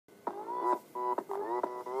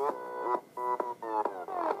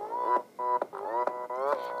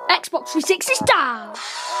Xbox 360 style.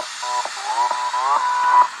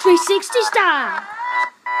 360 style.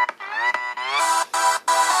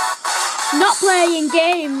 Not playing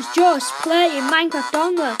games, just playing Minecraft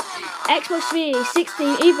on the Xbox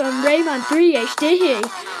 360, even Rayman 3 HD.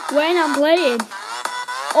 When I'm playing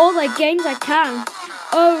all the games I can.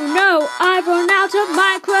 Oh no, I've run out of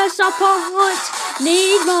Microsoft points.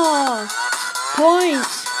 Need more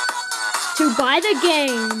points to buy the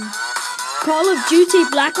game. Call of Duty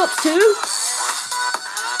Black Ops 2?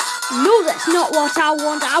 No, that's not what I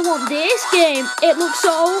want. I want this game. It looks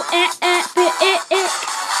so epic.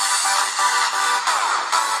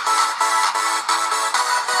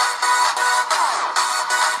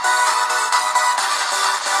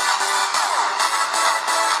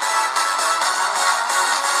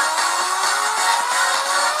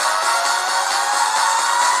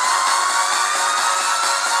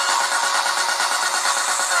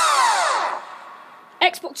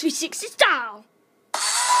 Xbox 360 style.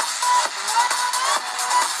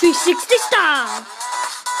 360 style.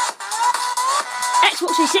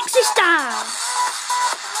 Xbox 360 style.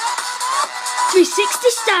 360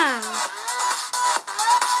 style.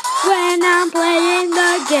 When I'm playing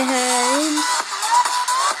the games.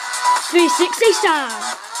 360 style.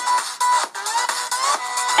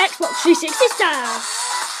 Xbox 360 style.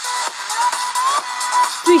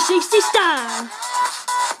 360 style.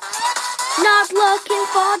 Not looking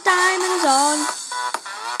for diamonds on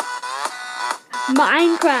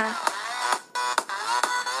Minecraft.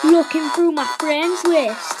 Looking through my friends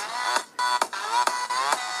list.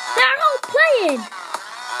 They're all playing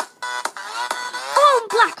on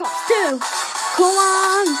Black Ops 2. Come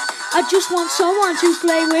on, I just want someone to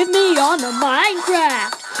play with me on a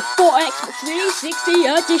Minecraft for Xbox 360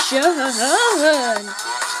 edition.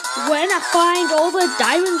 When I find all the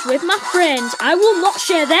diamonds with my friends, I will not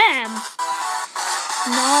share them.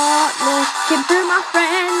 Not looking through my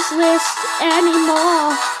friends list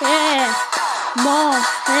anymore,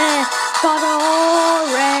 but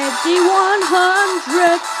already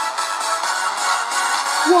 100.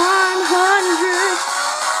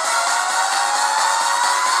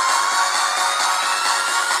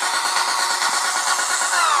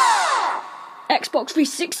 Xbox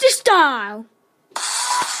 360 style.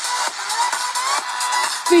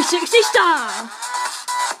 360 style.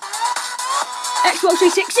 Xbox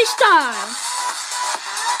 360 style.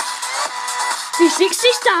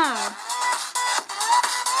 360 style.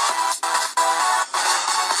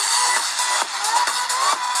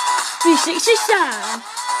 style.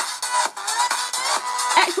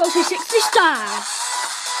 Xbox 360 style.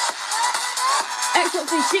 Xbox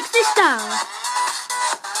 360 style.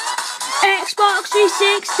 Xbox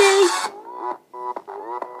 360.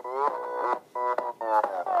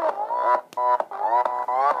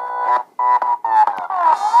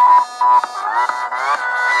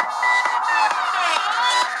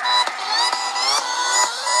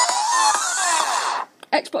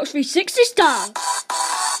 Xbox 360 style.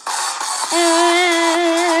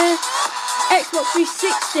 Xbox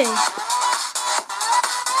 360.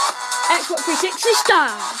 Xbox 360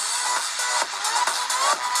 style.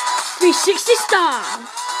 360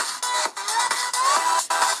 style.